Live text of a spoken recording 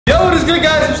good,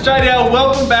 guys? It's Isiah.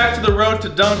 Welcome back to the Road to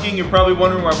Dunking. You're probably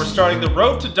wondering why we're starting the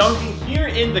Road to Dunking here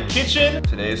in the kitchen.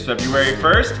 Today is February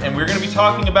 1st, and we're gonna be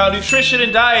talking about nutrition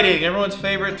and dieting, everyone's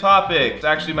favorite topic. It's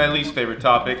actually my least favorite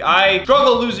topic. I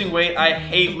struggle losing weight. I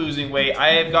hate losing weight. I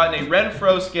have gotten a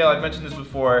Renfro scale. I've mentioned this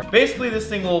before. Basically, this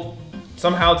thing will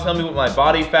somehow tell me what my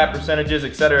body fat percentage is,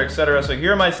 etc., etc. So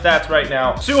here are my stats right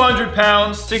now. 200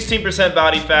 pounds, 16%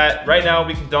 body fat. Right now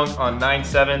we can dunk on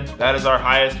 9.7. That is our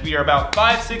highest. We are about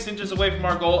 5-6 inches away from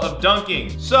our goal of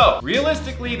dunking. So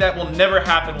realistically, that will never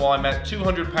happen while I'm at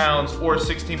 200 pounds or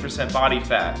 16% body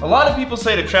fat. A lot of people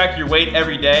say to track your weight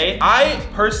every day. I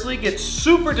personally get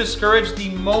super discouraged the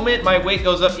moment my weight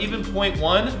goes up even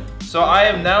 0.1. So I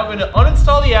am now going to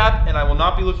uninstall the app, and I will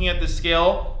not be looking at this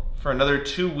scale for another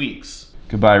 2 weeks.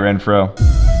 Goodbye, Renfro.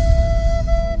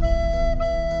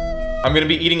 I'm gonna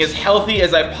be eating as healthy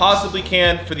as I possibly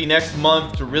can for the next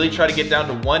month to really try to get down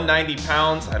to 190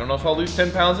 pounds. I don't know if I'll lose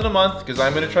 10 pounds in a month because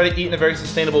I'm gonna try to eat in a very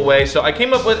sustainable way. So I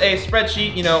came up with a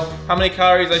spreadsheet, you know, how many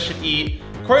calories I should eat.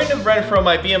 According to Renfro,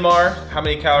 my BMR, how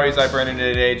many calories I burn in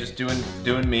a day just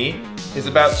doing me, is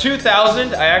about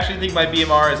 2,000. I actually think my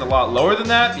BMR is a lot lower than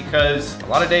that because a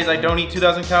lot of days I don't eat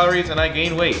 2,000 calories and I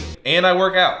gain weight and I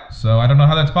work out. So I don't know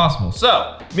how that's possible.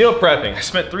 So, meal prepping. I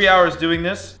spent 3 hours doing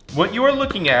this. What you are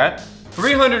looking at,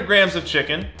 300 grams of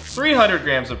chicken, 300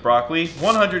 grams of broccoli,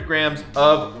 100 grams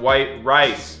of white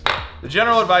rice. The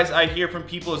general advice I hear from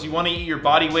people is you want to eat your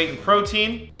body weight in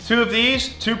protein. 2 of these,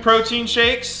 2 protein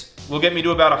shakes, will get me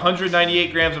to about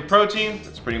 198 grams of protein.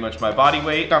 That's pretty much my body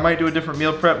weight. I might do a different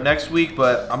meal prep next week,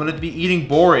 but I'm gonna be eating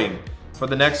boring for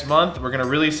the next month. We're gonna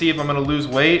really see if I'm gonna lose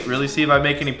weight, really see if I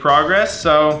make any progress.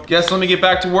 So guess let me get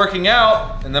back to working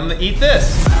out, and then I'm gonna eat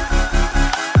this.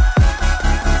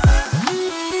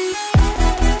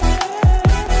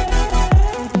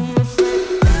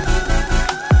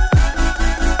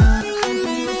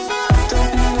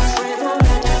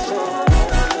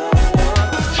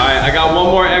 I got one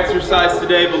more exercise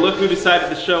today, but look who decided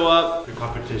to show up. The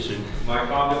competition. My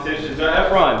competition. So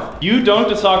Efron, you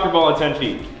dunked a soccer ball at 10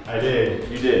 feet. I did.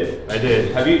 You did? I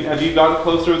did. Have you gotten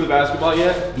closer with the basketball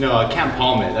yet? No, I can't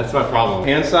palm it. That's my problem.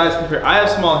 Hand size compare. I have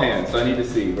small hands, so I need to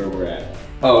see where we're at.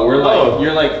 Oh, we're like,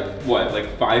 you're like, what,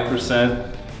 like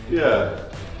 5%? Yeah.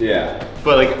 Yeah.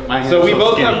 But like my hands so we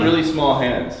both skinny. have really small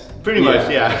hands. Pretty much,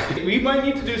 yeah. We might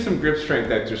need to do some grip strength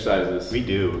exercises. We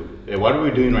do. Yeah, what are we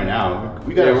doing right now?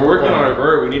 We're working on our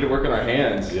vert. We need to work on our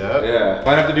hands. Yep. Yeah.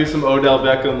 Might have to do some Odell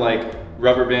Beckham like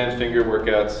rubber band finger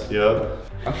workouts. Yep.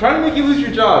 I'm trying to make you lose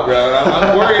your job, bro.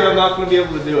 I'm worried I'm not going to be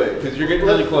able to do it because you're getting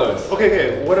really close.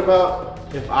 Okay. What about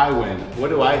if I win? What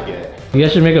do I get? You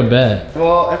guys should make a bet.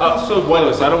 Well, if I'm so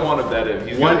close, I don't want to bet him.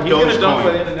 He's going to dunk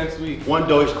by the end of next week. 1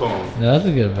 Dogecoin. Yeah, that's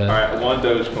a good bet. All right, 1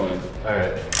 Dogecoin. All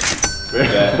right.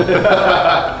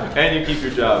 And you keep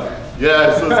your job.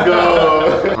 Yes, let's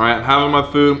go. All right, I'm having my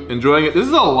food, enjoying it. This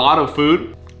is a lot of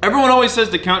food. Everyone always says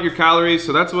to count your calories,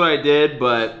 so that's what I did,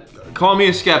 but call me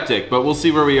a skeptic, but we'll see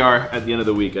where we are at the end of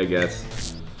the week, I guess.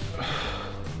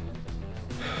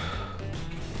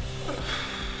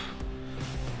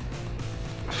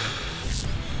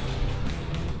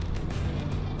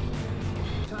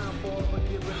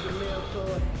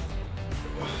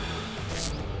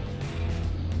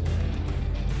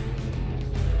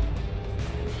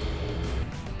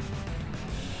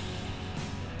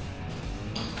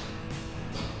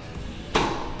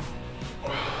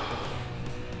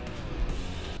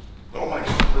 Oh my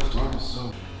God, left arm is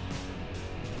so.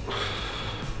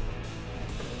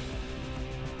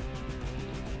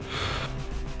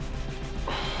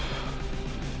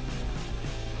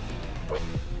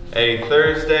 Hey,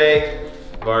 Thursday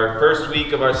of our first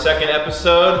week of our second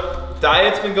episode.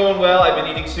 Diet's been going well. I've been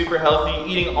eating super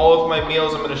healthy, eating all of my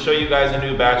meals. I'm gonna show you guys a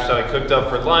new batch that I cooked up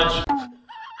for lunch.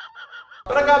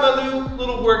 But I got my new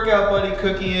little workout buddy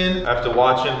Cookie in. I have to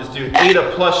watch him. This dude ate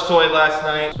a plush toy last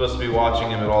night. I'm supposed to be watching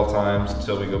him at all times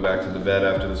until we go back to the bed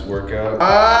after this workout.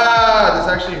 Ah,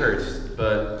 this actually hurts,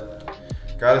 but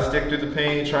gotta stick through the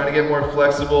pain, trying to get more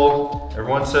flexible.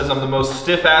 Everyone says I'm the most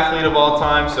stiff athlete of all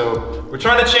time, so we're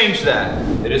trying to change that.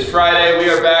 It is Friday, we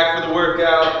are back for the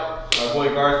workout. My boy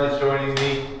Garth is joining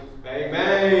me. Bang,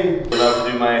 bang. I'm about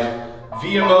to do my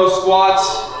VMO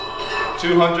squats.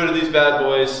 200 of these bad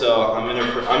boys, so I'm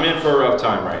in for a rough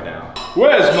time right now.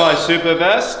 Where's my super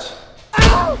vest?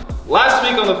 Last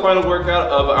week on the final workout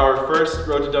of our first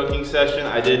Road to Dunking session,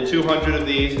 I did 200 of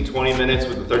these in 20 minutes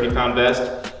with a 30-pound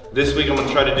vest. This week I'm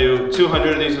gonna try to do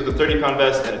 200 of these with a 30-pound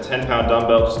vest and a 10-pound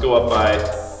dumbbell, just go up by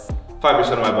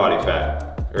 5% of my body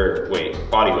fat, or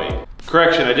body weight.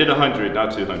 Correction, I did 100,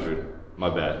 not 200, my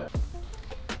bad.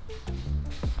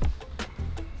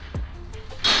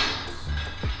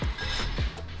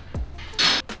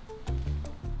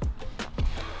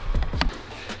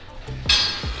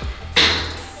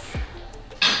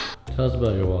 Tell us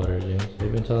about your water, James. Have you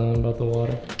been telling them about the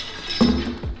water?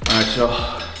 Alright, so,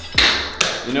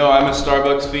 you know I'm a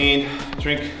Starbucks fiend.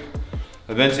 Drink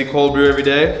a venti cold brew every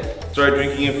day. Started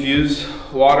drinking infused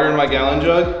water in my gallon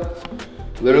jug.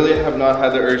 Literally, I have not had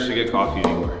the urge to get coffee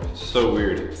anymore. It's so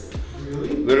weird.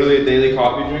 Really? Literally a daily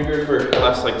coffee drinker for the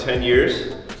last like 10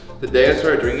 years. The day I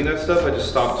started drinking that stuff, I just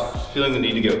stopped feeling the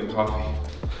need to get coffee.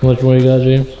 How much more you got,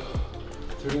 James?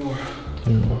 3 more.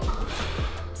 3 more.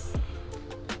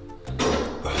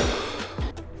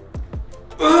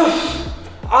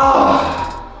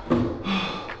 Ah!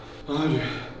 100.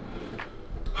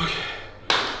 Okay.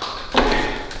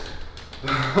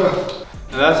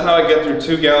 And that's how I get through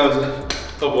 2 gallons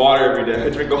of water every day. I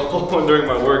drink a whole one during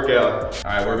my workout.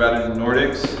 All right, we're about in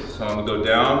Nordics, so I'm gonna go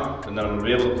down, and then I'm gonna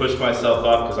be able to push myself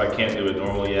up because I can't do it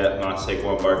normal yet, not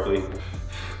Saquon Barkley.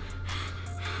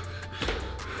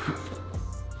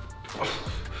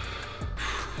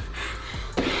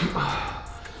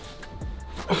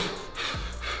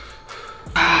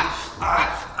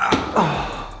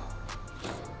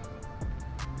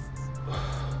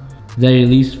 Is that your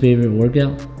least favorite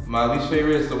workout? My least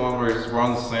favorite is the one where we're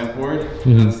on the slant board,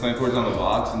 and the slant board's on the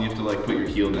box, and you have to like put your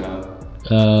heel down.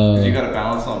 You gotta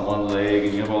balance on one leg,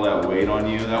 and you have all that weight on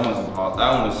you. That one's hot.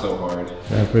 That one is so hard.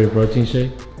 Time for your protein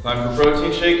shake? Time for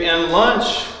protein shake and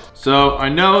lunch. So I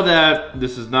know that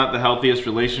this is not the healthiest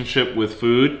relationship with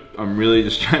food. I'm really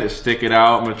just trying to stick it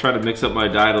out. I'm gonna try to mix up my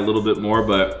diet a little bit more,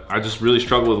 but I just really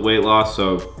struggle with weight loss.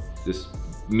 So this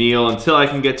meal, until I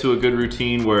can get to a good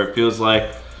routine where it feels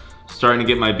like starting to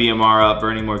get my BMR up,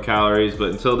 burning more calories,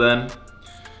 but until then,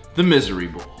 the misery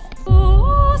bowl.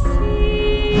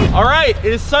 All right,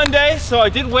 it is Sunday, so I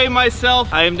did weigh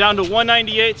myself. I am down to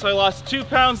 198, so I lost 2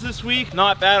 pounds this week.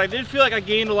 Not bad. I did feel like I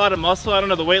gained a lot of muscle. I don't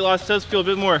know, the weight loss does feel a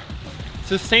bit more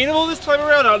sustainable this time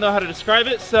around. I don't know how to describe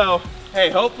it. So, hey,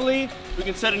 hopefully we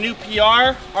can set a new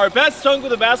PR. Our best dunk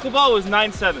with a basketball was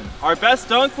 9.7. Our best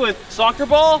dunk with soccer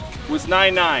ball was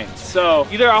 9.9. So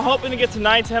either I'm hoping to get to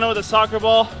 9.10 with a soccer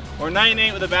ball or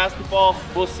 9.8 with a basketball.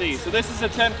 We'll see. So this is a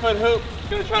 10-foot hoop.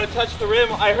 Gonna try to touch the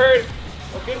rim. I heard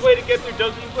a good way to get through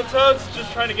dunking plateaus is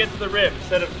just trying to get to the rim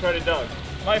instead of trying to dunk.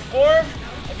 My form,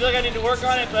 I feel like I need to work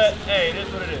on it, but hey, it is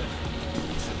what it is.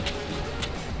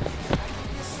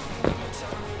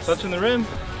 Touching the rim.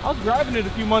 I was driving it a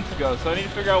few months ago, so I need to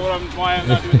figure out why I'm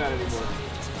not doing that anymore.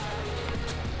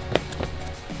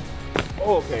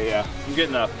 Oh, okay, yeah, I'm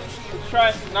getting up. Let's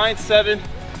try 9.7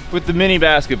 with the mini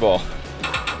basketball.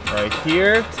 Right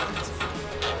here.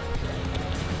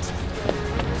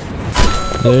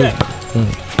 Okay. All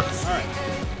right,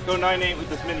 go 9.8 with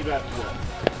this mini basketball.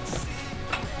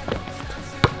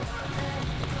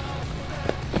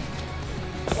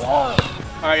 Oh.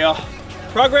 All right, y'all.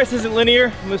 Progress isn't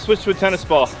linear. I'm gonna switch to a tennis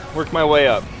ball. Work my way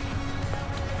up.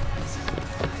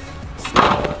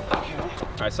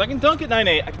 All right, so I can dunk at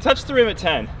 9.8. I can touch the rim at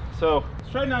 10. So let's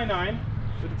try 9.9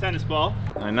 with the tennis ball.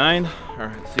 9.9. All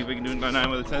right, let's see if we can do 9.9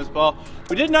 with a tennis ball.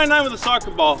 We did 9.9 with a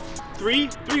soccer ball three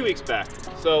weeks back.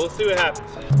 So let's see what happens.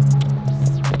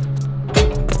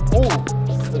 Oh,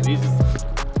 that was easy.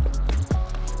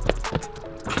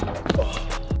 Oh,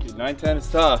 dude, 9.10 is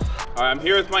tough. All right, I'm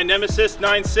here with my nemesis,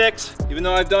 9.6. Even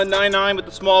though I've done 9.9 with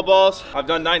the small balls, I've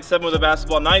done 9.7 with a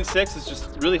basketball. 9.6 is just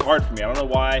really hard for me. I don't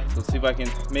know why. Let's see if I can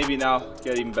maybe now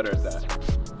get even better at that.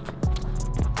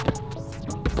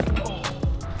 Oh.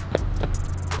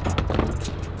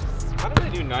 How did I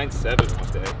do 9.7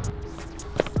 one day?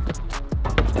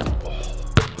 Oh,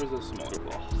 where's the smaller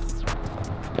ball?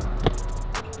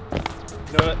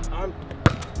 You know what?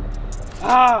 I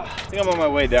think I'm on my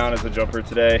way down as a jumper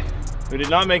today. We did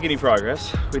not make any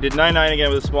progress. We did 9.9 again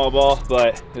with a small ball,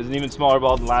 but it was an even smaller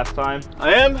ball than last time.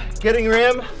 I am getting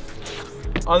rim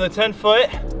on the 10 foot,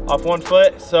 off 1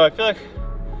 foot, so I feel like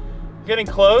I'm getting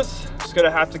close. Just gonna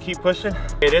have to keep pushing.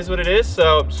 It is what it is,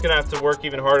 so I'm just gonna have to work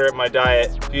even harder at my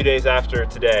diet a few days after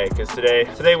today, because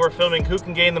today we're filming who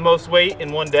can gain the most weight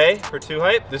in 1 day for 2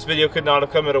 Hype. This video could not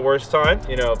have come at a worse time.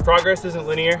 You know, progress isn't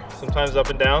linear, sometimes up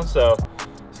and down, so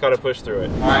gotta push through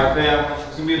it. All right, fam,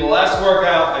 it's gonna be the last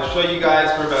workout I show you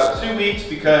guys for about 2 weeks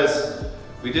because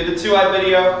we did the 2 Hype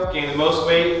video, gained the most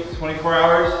weight, 24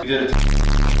 hours. We did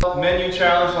a menu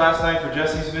challenge last night for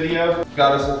Jesse's video.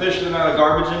 Got a sufficient amount of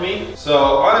garbage in me.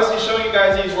 So honestly, showing you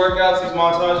guys these workouts, these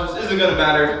montages, isn't gonna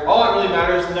matter. All that really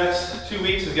matters the next 2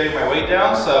 weeks is getting my weight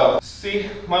down, so see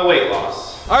my weight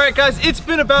loss. All right, guys, it's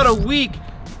been about a week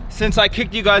since I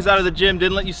kicked you guys out of the gym,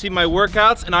 didn't let you see my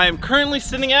workouts, and I am currently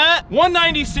sitting at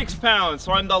 196 pounds.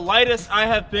 So I'm the lightest I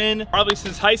have been probably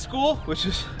since high school, which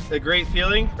is a great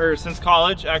feeling, or since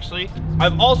college, actually.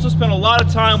 I've also spent a lot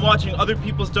of time watching other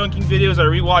people's dunking videos. I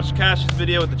rewatched Cash's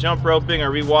video with the jump roping. I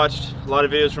rewatched a lot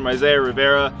of videos from Isiah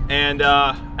Rivera. And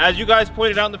as you guys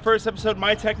pointed out in the first episode,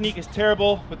 my technique is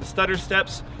terrible with the stutter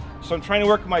steps. So I'm trying to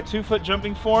work my 2-foot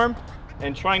jumping form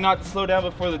and trying not to slow down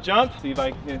before the jump. See if I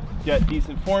can get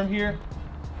decent form here.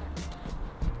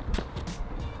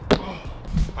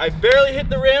 I barely hit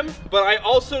the rim, but I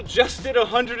also just did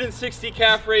 160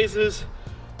 calf raises,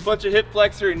 a bunch of hip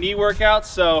flexor and knee workouts.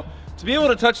 So to be able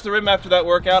to touch the rim after that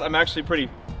workout, I'm actually pretty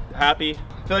happy.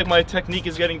 I feel like my technique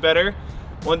is getting better.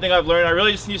 One thing I've learned, I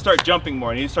really just need to start jumping more.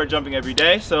 I need to start jumping every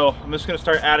day. So I'm just gonna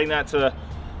start adding that to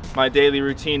my daily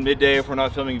routine midday. If we're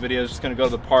not filming videos, just gonna go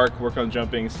to the park, work on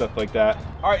jumping, stuff like that.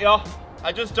 All right, y'all,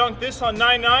 I just dunked this on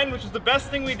 9.9, which is the best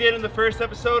thing we did in the first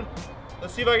episode.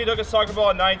 Let's see if I can dunk a soccer ball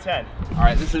on 9.10. All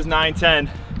right, this is 9.10.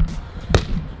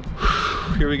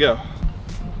 Here we go.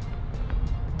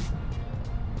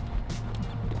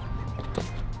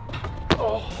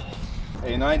 Oh.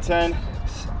 Hey, 9.10.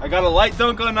 I got a light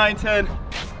dunk on 9.10,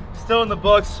 still in the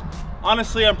books.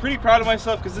 Honestly, I'm pretty proud of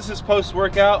myself because this is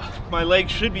post-workout. My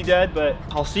legs should be dead, but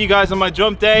I'll see you guys on my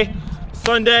jump day,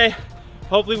 Sunday.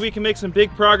 Hopefully we can make some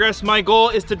big progress. My goal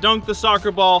is to dunk the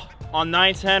soccer ball on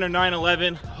 9.10 or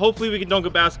 9.11. Hopefully we can dunk a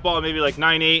basketball at maybe like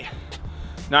 9.8,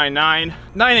 9.9.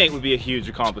 9.8 would be a huge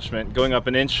accomplishment, going up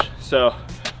an inch. So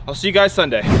I'll see you guys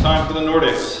Sunday. Time for the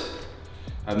Nordics.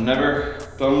 I've never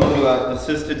done one without an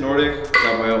assisted Nordic.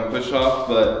 Got my own push off,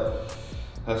 but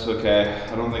that's okay.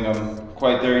 I don't think I'm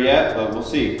quite there yet, but we'll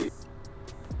see.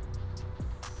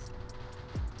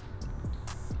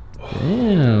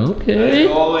 Yeah, okay. I didn't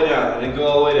go all the way down. I didn't go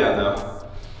all the way down though.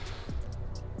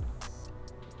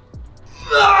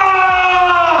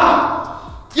 Ah!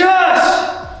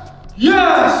 Yes!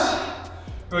 Yes!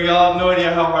 Oh, y'all have no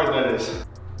idea how hard that is.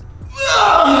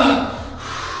 Ah!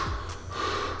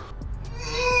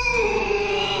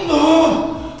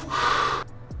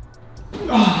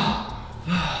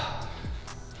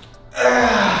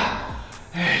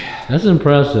 That's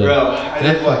impressive. Bro, I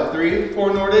did what, 3, 4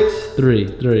 Nordics? 3.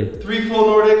 3 full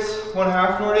Nordics, 1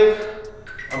 half Nordic.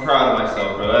 I'm proud of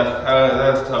myself, bro.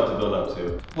 That's tough to build up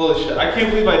to. Holy shit, I can't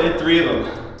believe I did 3 of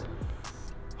them.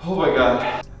 Oh my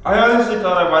God. I honestly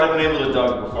thought I might have been able to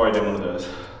dunk before I did one of those.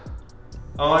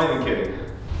 I'm not even kidding.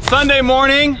 Sunday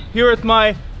morning, here with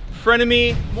my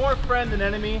frenemy, more friend than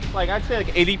enemy. Like I'd say like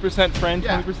 80% friend,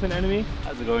 20% enemy.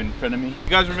 How's it going, frenemy? You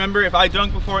guys remember, if I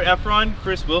dunk before Efron,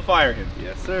 Chris will fire him.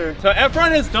 Yes, sir. So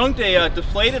Efron has dunked a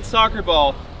deflated soccer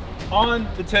ball on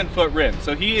the 10-foot rim.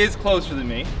 So he is closer than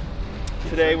me.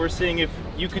 Today we're seeing if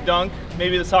you could dunk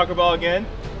maybe the soccer ball again.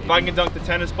 If I can dunk the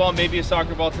tennis ball, maybe a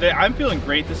soccer ball today. I'm feeling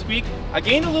great this week. I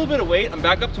gained a little bit of weight. I'm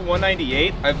back up to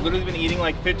 198. I've literally been eating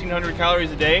like 1,500 calories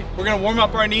a day. We're gonna warm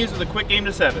up our knees with a quick game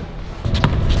to 7.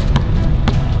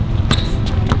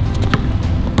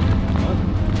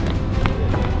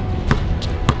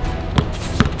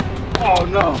 Oh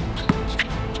no.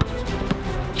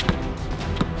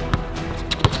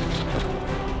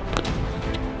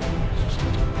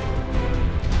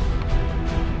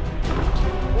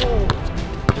 Oh.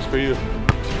 Just for you.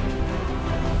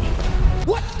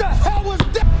 What the hell was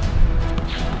that?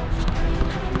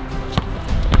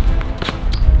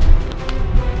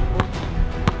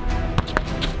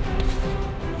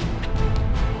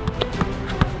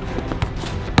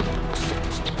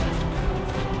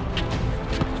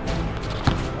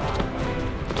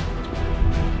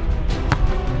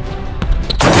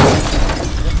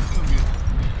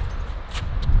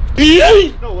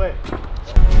 No way.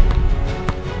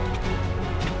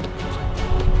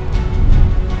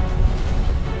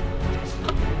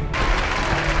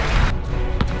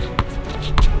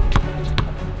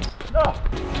 No.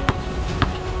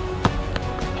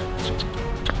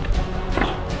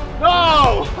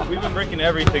 No! We've been breaking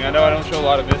everything. I know I don't show a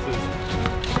lot of misses.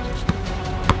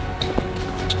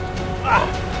 Ah.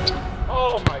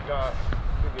 Oh my God.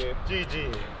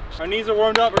 GG. Our knees are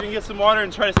warmed up. We're gonna get some water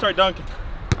and try to start dunking.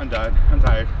 I'm done. I'm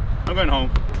tired. I'm going home.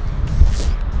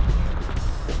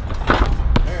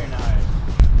 Very nice.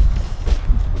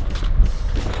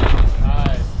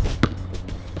 Nice.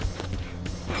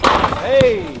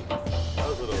 Hey! That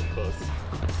was a little close.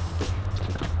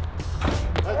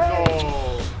 Let's go.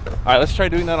 All right, let's try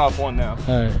doing that off one now.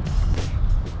 All right.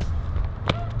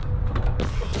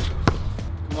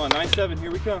 Come on, 9-7,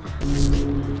 here we come.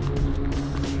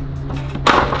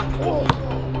 Oh.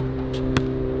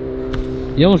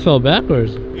 You almost fell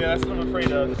backwards. Yeah, that's what I'm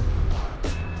afraid of.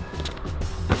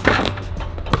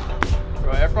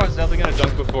 probably gonna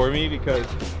dunk before me because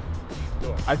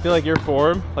I feel like your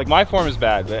form, like my form is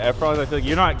bad, but Efron's, I feel like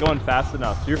you're not going fast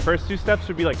enough. So your first 2 steps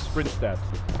should be like sprint steps.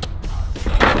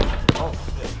 Oh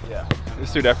shit, yeah.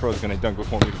 This dude Efron's gonna dunk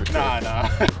before me for sure. Nah.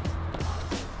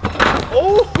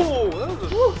 Oh, that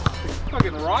was a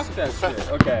fucking rock that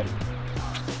shit. Okay.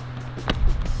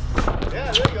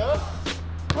 Yeah, there you go.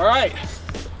 All right.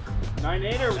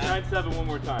 9-8 or 9-7 one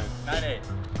more time? 9-8.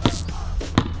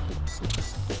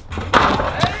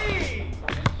 Hey!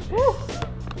 Woo!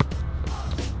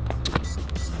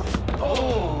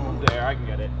 Oh, there, I can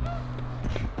get it.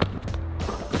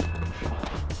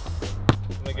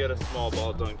 I'm gonna get a small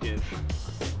ball dunk in.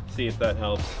 See if that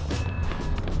helps.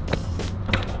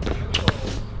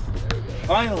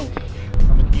 Finally! I'm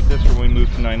gonna keep this for when we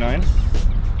move to 9-9.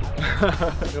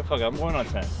 No, fuck it, I'm going on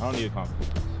 10. I don't need a confidence.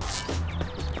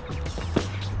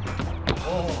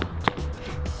 Oh.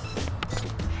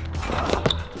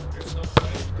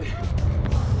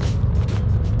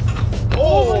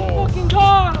 Oh my fucking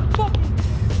god! I'm fucking...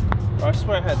 I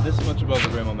swear I had this much above the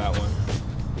rim on that one.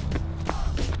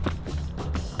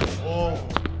 Oh.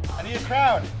 I need a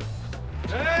crowd.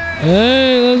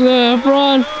 Hey, let's go,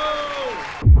 Efron.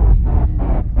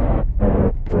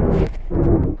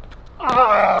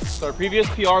 So our previous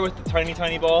PR with the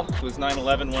tiny ball was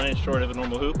 9-11, 1 inch short of a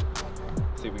normal hoop.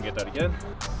 Let's see if we can get that again.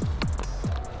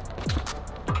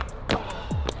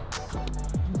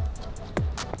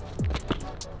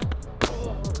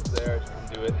 There, I just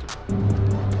couldn't do it.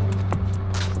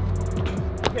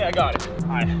 Okay, I got it. All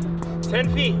right,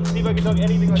 10 feet. See if I can dunk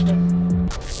anything like that.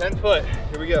 10 foot.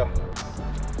 Here we go.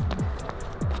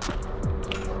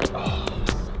 Oh,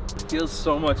 feels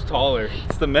so much taller.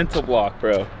 It's the mental block,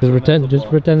 bro. Just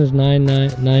pretend it's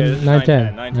 9-10.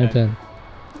 9-10.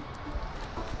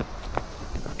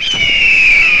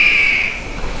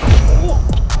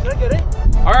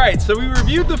 All right, so we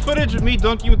reviewed the footage of me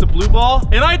dunking with the blue ball,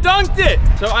 and I dunked it!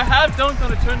 So I have dunked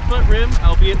on a 10-foot rim,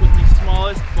 albeit with the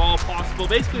smallest ball possible,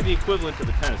 basically the equivalent to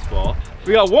the tennis ball.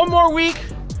 We got 1 more week.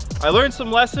 I learned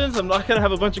some lessons. I'm not gonna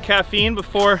have a bunch of caffeine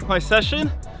before my session.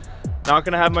 Not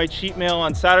gonna have my cheat meal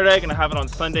on Saturday, gonna have it on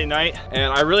Sunday night.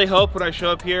 And I really hope when I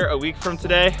show up here a week from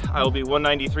today, I will be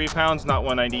 193 pounds, not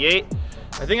 198.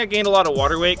 I think I gained a lot of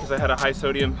water weight because I had a high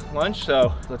sodium lunch,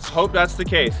 so let's hope that's the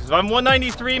case. Because if I'm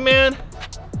 193, man,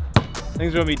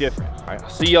 things are gonna be different. All right, I'll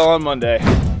see y'all on Monday.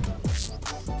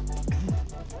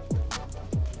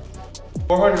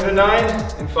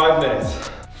 409 in 5 minutes.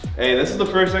 Hey, this is the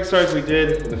first exercise we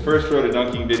did in the first row to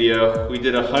dunking video. We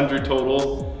did 100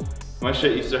 total. My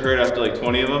shit used to hurt after like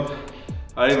 20 of them.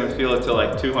 I didn't even feel it till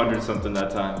like 200 something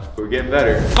that time. But we're getting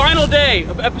better. Final day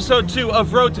of episode 2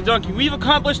 of Road to Dunking. We've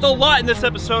accomplished a lot in this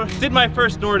episode. Did my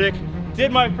first Nordic.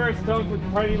 Did my first dunk with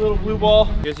the tiny little blue ball.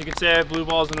 I guess you could say I have blue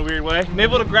balls in a weird way. I'm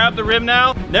able to grab the rim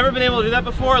now. Never been able to do that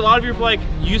before. A lot of you are like,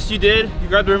 you did. You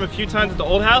grabbed the rim a few times at the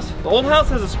old house. The old house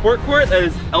has a sport court that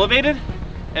is elevated,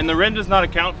 and the rim does not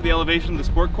account for the elevation of the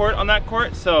sport court on that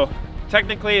court. So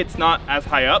technically it's not as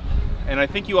high up. And I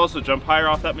think you also jump higher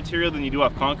off that material than you do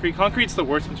off concrete. Concrete's the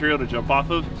worst material to jump off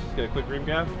of. Let's get a quick rim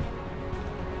grab.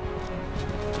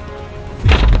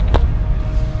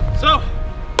 So,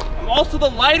 I'm also the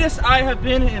lightest I have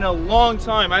been in a long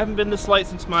time. I haven't been this light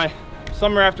since my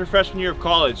summer after freshman year of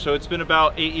college. So it's been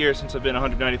about 8 years since I've been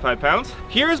 195 pounds.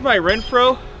 Here is my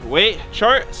Renfro weight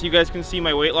chart, so you guys can see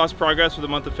my weight loss progress for the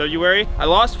month of February. I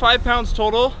lost 5 pounds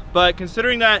total, but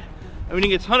considering that I'm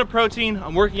eating a ton of protein,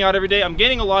 I'm working out every day, I'm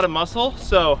gaining a lot of muscle,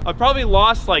 so I probably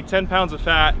lost like 10 pounds of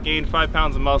fat, gained 5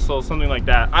 pounds of muscle, something like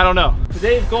that. I don't know.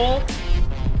 Today's goal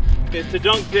is to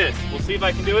dunk this. We'll see if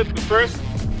I can do it, but first,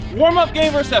 warm-up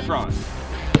game versus Efron.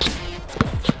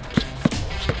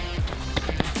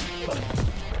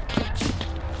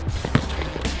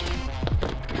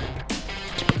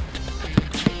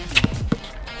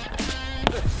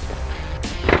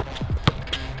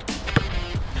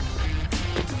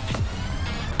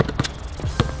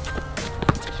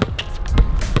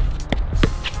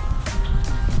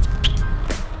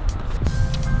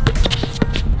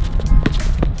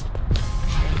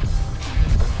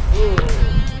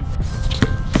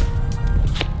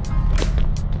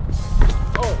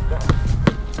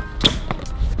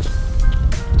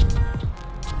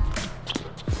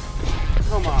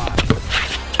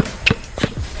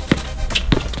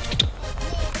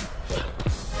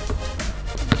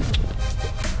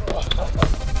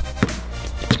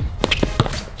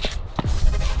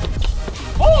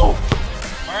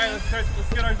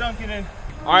 Let's get our dunking in.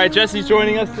 All right, Jesse's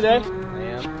joining us today. I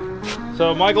am.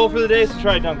 So my goal for the day is to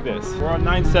try to dunk this. We're on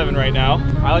 9-7 right now.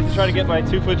 I like to try to get my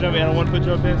 2-foot jump and a 1-foot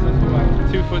jump in, so let's do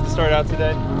my 2 foot to start out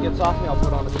today. Gets off me, I'll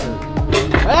put on the shirt.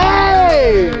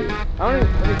 Hey! Let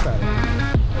me try that.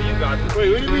 You got this. Wait,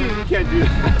 what do you mean you can't do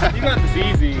that? You got this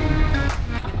easy.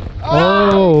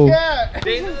 Oh! Yeah.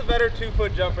 James is a better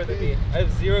 2-foot jumper than me. I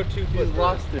have 0 2-foot. He's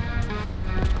lost it.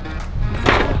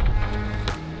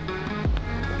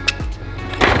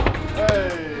 Hey!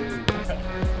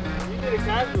 You did it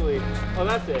casually. Oh,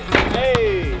 that's it.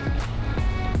 Hey!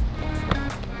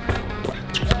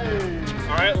 Hey!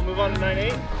 All right, we'll move on to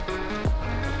 9-8.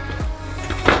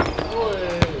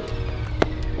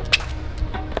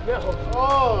 No.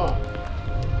 Oh!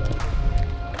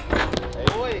 Hey.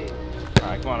 All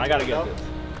right, come on. I gotta get this.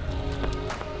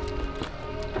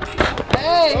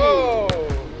 Hey! Oh!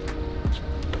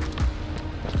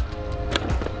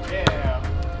 Yeah.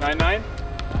 9-9.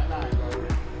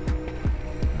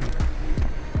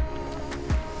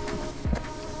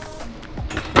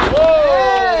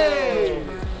 Hey!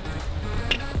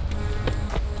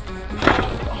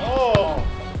 Oh!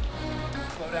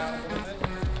 Slow down a little bit.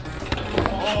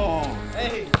 Oh!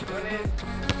 Hey, went in.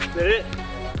 Did it?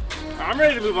 I'm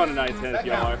ready to move on to 9-10 if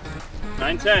y'all are.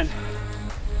 9-10.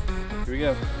 Here we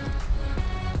go.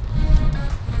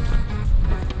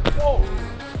 Oh!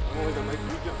 Oh, that makes me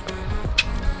jump.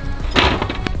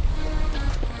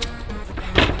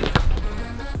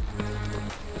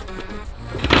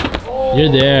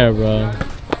 You're there, bro.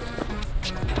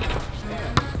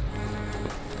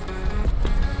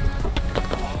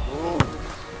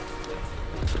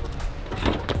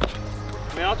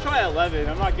 I mean, I'll try 11.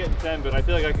 I'm not getting 10, but I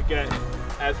feel like I could get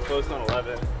as close on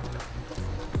 11.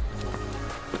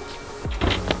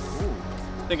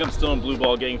 I think I'm still in blue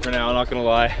ball game for now, not gonna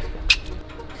lie.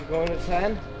 You going to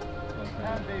 10?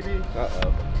 Yeah, baby.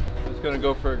 Uh-oh. I'm just gonna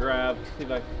go for a grab, see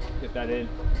if I can get that in.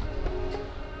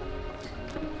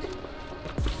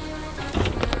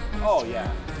 Oh,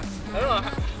 yeah. I don't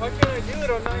know, why can't I do it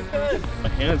on 9-10? My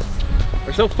hands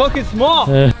are so fucking small.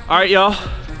 All right, y'all.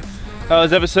 That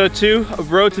was episode 2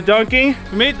 of Road to Dunking.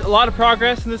 We made a lot of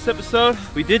progress in this episode.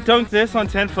 We did dunk this on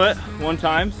 10 foot one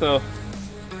time, so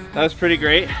that was pretty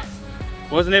great.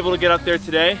 Wasn't able to get up there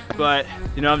today, but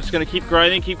you know, I'm just gonna keep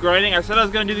grinding, keep grinding. I said I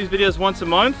was gonna do these videos once a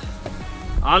month.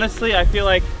 Honestly, I feel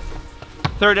like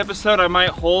third episode I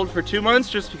might hold for 2 months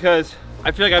just because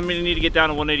I feel like I'm gonna need to get down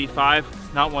to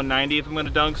 185, not 190 if I'm gonna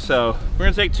dunk. So we're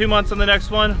gonna take 2 months on the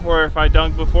next one, or if I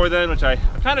dunk before then, which I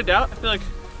kind of doubt. I feel like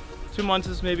 2 months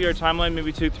is maybe our timeline,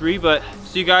 maybe 2-3, but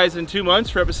see you guys in 2 months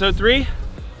for episode 3.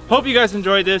 Hope you guys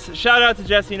enjoyed this. Shout out to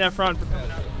Jesse and Efron for coming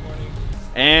out this morning.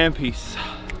 And peace.